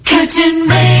Curtin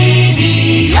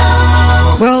Radio.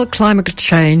 Well, climate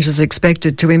change is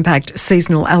expected to impact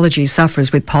seasonal allergy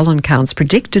sufferers with pollen counts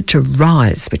predicted to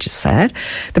rise, which is sad.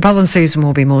 The pollen season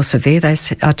will be more severe, they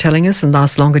are telling us, and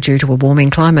last longer due to a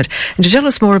warming climate. And to tell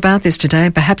us more about this today,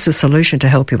 and perhaps a solution to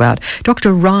help you out,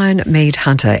 Dr Ryan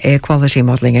Mead-Hunter, air quality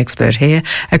modelling expert here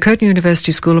at Curtin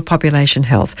University School of Population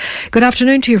Health. Good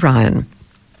afternoon to you, Ryan.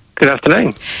 Good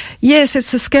afternoon. Yes,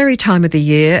 it's a scary time of the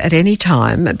year at any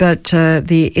time, but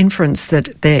the inference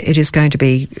that it is going to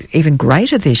be even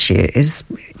greater this year is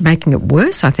making it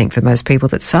worse, I think, for most people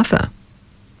that suffer.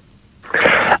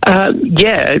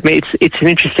 Yeah, I mean, it's an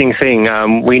interesting thing.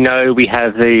 We know we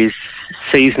have these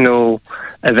seasonal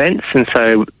events, and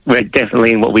so we're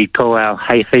definitely in what we call our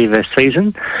hay fever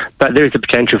season, but there is a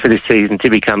potential for this season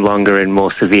to become longer and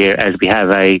more severe as we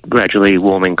have a gradually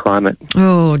warming climate.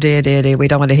 Oh, dear, dear, dear. We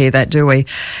don't want to hear that, do we?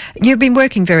 You've been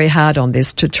working very hard on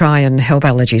this to try and help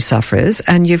allergy sufferers,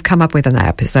 and you've come up with an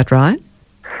app, is that right?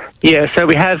 Yeah, so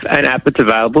we have an app that's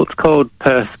available. It's called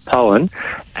Perth Pollen,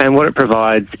 and what it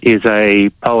provides is a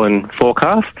pollen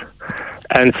forecast.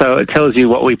 And so it tells you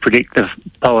what we predict the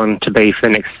pollen to be for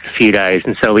the next few days.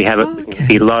 And so we have it can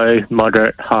be low,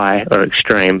 moderate, high, or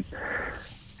extreme.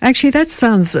 Actually, that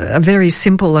sounds a very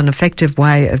simple and effective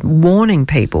way of warning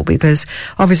people, because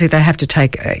obviously they have to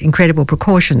take incredible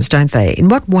precautions, don't they? In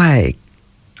what way?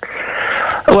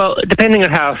 Well, depending on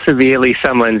how severely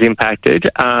someone's impacted,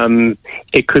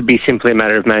 it could be simply a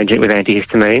matter of managing it with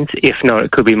antihistamines. If not,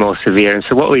 it could be more severe. And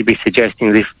so what we'd be suggesting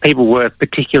is if people were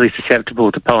particularly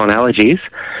susceptible to pollen allergies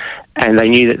and they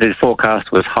knew that the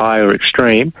forecast was high or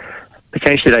extreme,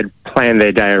 potentially they'd plan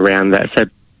their day around that. So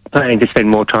planning to spend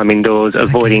more time indoors,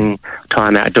 avoiding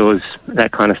time outdoors,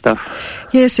 that kind of stuff.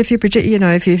 Yes, if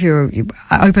you're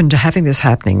open to having this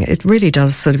happening, it really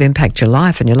does sort of impact your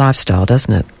life and your lifestyle,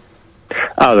 doesn't it?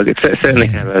 Oh, look, it certainly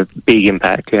can have a big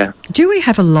impact, yeah. Do we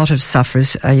have a lot of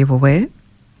sufferers, are you aware?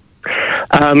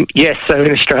 Yes, so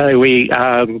in Australia we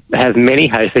have many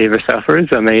hay fever sufferers.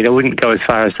 I mean, I wouldn't go as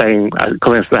far as saying,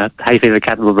 calling us the hay fever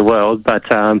capital of the world, but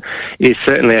it is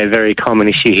certainly a very common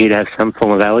issue here to have some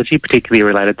form of allergy, particularly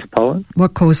related to pollen.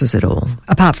 What causes it all?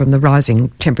 Apart from the rising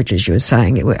temperatures you were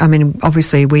saying. I mean,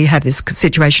 obviously we have this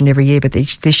situation every year, but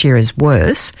this year is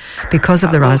worse because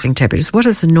of the rising temperatures. What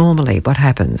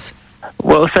happens?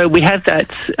 Well, so we have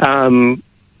that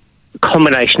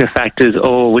combination of factors,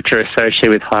 all which are associated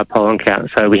with high pollen count.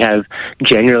 So we have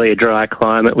generally a dry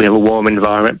climate, we have a warm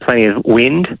environment, plenty of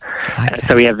wind,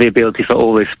 so we have the ability for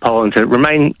all this pollen to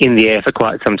remain in the air for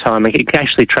quite some time. It can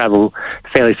actually travel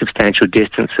fairly substantial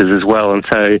distances as well, and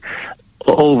so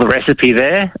all the recipe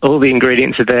there, all the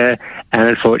ingredients are there, and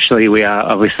unfortunately we are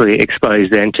obviously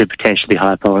exposed then to potentially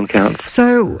high pollen counts.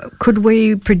 So could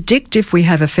we predict, if we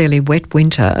have a fairly wet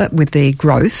winter with the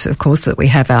growth, of course, that we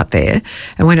have out there,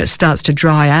 and when it starts to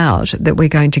dry out, that we're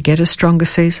going to get a stronger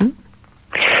season?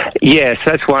 Yes,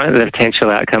 that's one of the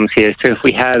potential outcomes here. So if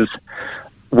we have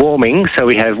warming, so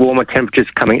we have warmer temperatures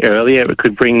coming earlier, it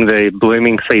could bring the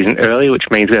blooming season earlier, which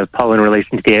means we have pollen released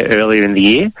into the air earlier in the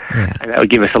year, and that would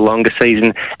give us a longer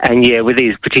season. And yeah, with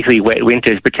these particularly wet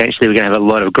winters, potentially we're going to have a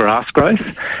lot of grass growth,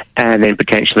 and then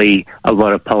potentially a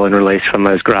lot of pollen release from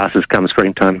those grasses come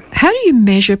springtime. How do you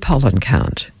measure pollen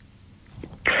count?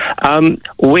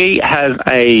 We have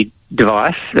a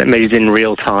device that measures in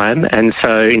real time, and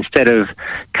so instead of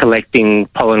collecting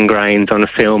pollen grains on a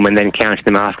film and then counting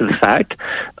them after the fact,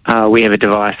 we have a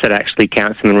device that actually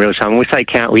counts them in real time. When we say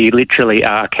count, we literally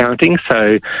are counting,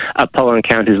 so a pollen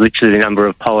count is literally the number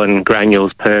of pollen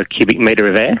granules per cubic metre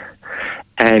of air,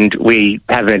 and we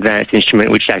have an advanced instrument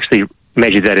which actually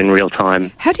measures that in real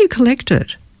time. How do you collect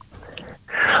it?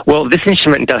 Well, this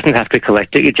instrument doesn't have to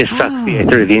collect it. It just sucks the air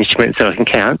through the instrument so it can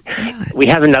count. Right. We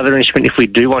have another instrument if we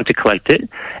do want to collect it, and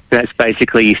that's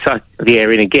basically you suck the air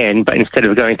in again, but instead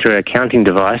of going through a counting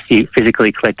device, you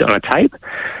physically collect it on a tape.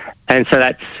 And so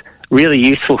that's really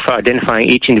useful for identifying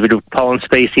each individual pollen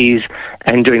species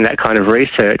and doing that kind of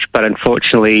research, but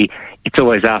unfortunately it's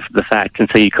always after the fact, and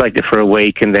so you collect it for a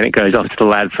week and then it goes off to the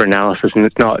lab for analysis, and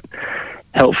it's not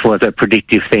helpful as a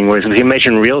predictive thing, whereas if we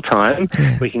measure in real time,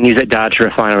 we can use that data to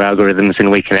refine our algorithms and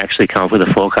we can actually come up with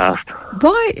a forecast.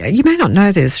 Why, you may not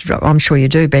know this, I'm sure you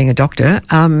do being a doctor,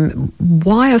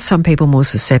 why are some people more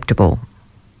susceptible?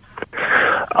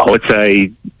 Oh, it's a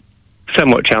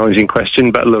somewhat challenging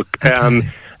question, but look,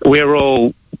 we're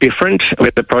all different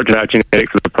with the product of our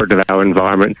genetics or the product of our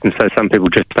environment, and so some people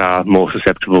just are more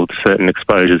susceptible to certain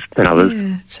exposures than others.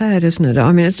 Yeah, sad, isn't it?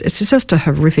 I mean, it's just a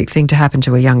horrific thing to happen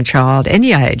to a young child,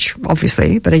 any age,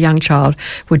 obviously, but a young child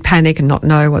would panic and not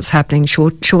know what's happening,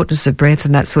 shortness of breath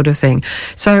and that sort of thing.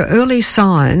 So early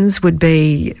signs would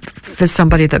be for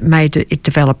somebody that made it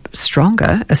develop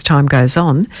stronger as time goes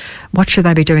on. What should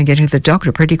they be doing? Getting to the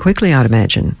doctor pretty quickly, I'd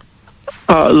imagine.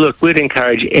 Oh, look, we'd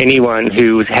encourage anyone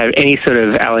who has any sort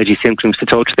of allergy symptoms to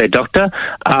talk to their doctor.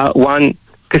 One,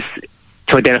 because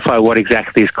to identify what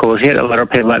exactly is causing it. A lot of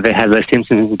people out there have those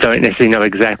symptoms and don't necessarily know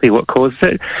exactly what causes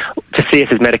it. To see if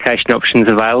there's medication options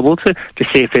available, to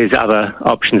see if there's other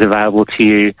options available to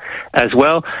you as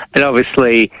well. And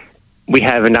obviously, we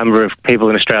have a number of people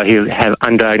in Australia who have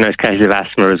undiagnosed cases of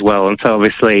asthma as well. And so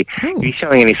obviously, if you're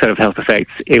showing any sort of health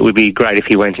effects, it would be great if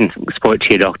you went and spoke to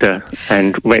your doctor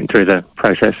and went through the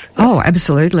process. Oh,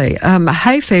 absolutely.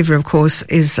 Hay fever, of course,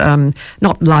 is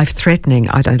not life-threatening,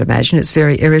 I don't imagine. It's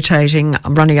very irritating,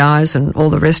 runny eyes and all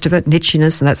the rest of it, and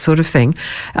itchiness and that sort of thing.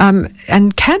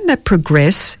 And can that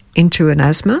progress into an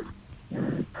asthma?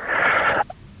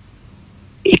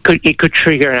 It could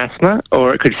trigger an asthma,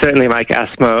 or it could certainly make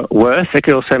asthma worse. It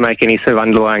could also make any sort of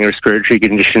underlying respiratory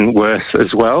condition worse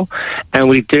as well. And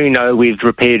we do know with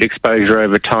repeated exposure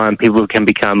over time, people can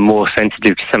become more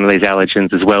sensitive to some of these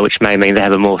allergens as well, which may mean they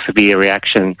have a more severe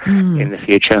reaction in the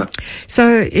future.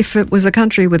 So if it was a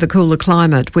country with a cooler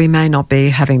climate, we may not be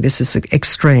having this as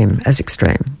extreme.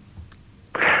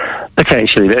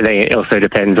 Potentially. It also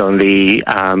depends on the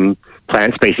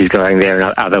plant species going there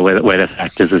and other weather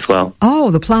factors as well.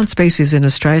 Oh, the plant species in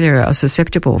Australia are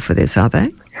susceptible for this, are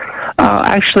they?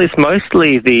 Actually, it's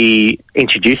mostly the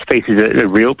introduced species that are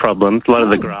real problems, a lot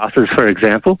of the grasses, for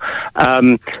example.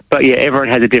 But yeah, everyone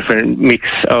has a different mix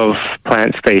of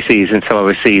plant species, and so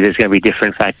obviously there's going to be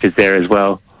different factors there as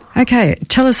well. Okay,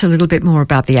 tell us a little bit more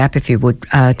about the app, if you would,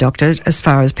 Doctor, as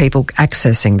far as people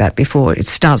accessing that before it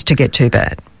starts to get too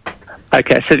bad.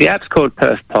 Okay, so the app's called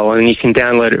Perth Pollen, and you can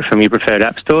download it from your preferred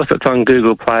app store. So it's on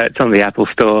Google Play, it's on the Apple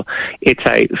Store. It's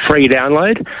a free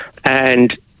download,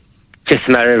 and just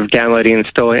a matter of downloading and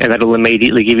installing, and that'll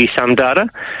immediately give you some data.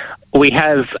 We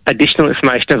have additional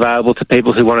information available to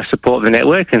people who want to support the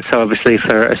network, and so obviously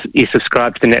if you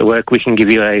subscribe to the network, we can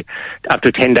give you up to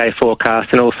a 10-day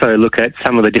forecast and also look at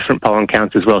some of the different pollen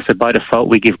counts as well. So by default,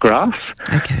 we give grass.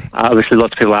 Okay. Obviously,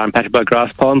 lots of people are impacted by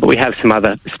grass pollen, but we have some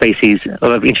other species, a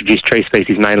lot of introduced tree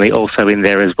species mainly, also in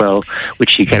there as well,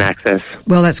 which you can access.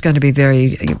 Well, that's going to be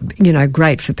very,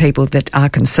 great for people that are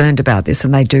concerned about this,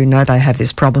 and they do know they have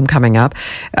this problem coming up.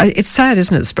 It's sad,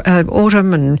 isn't it?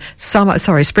 Autumn and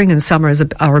spring and summer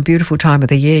are a beautiful time of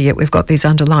the year, yet we've got these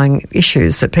underlying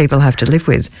issues that people have to live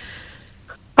with.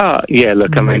 Oh, yeah,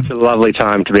 look, I mean, it's a lovely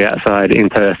time to be outside in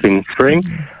Perth in spring.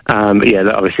 But yeah,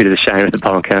 obviously there's a shame if the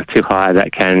pollen count's too high,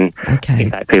 that can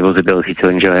impact people's ability to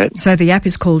enjoy it. So the app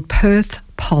is called Perth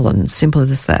Pollen, simple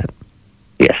as that.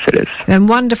 Yes, it is. And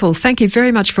wonderful. Thank you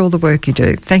very much for all the work you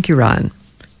do. Thank you, Ryan.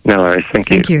 No worries,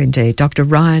 thank you. Thank you indeed. Dr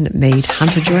Ryan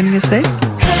Mead-Hunter joining us there.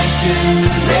 Curtin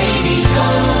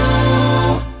Radio.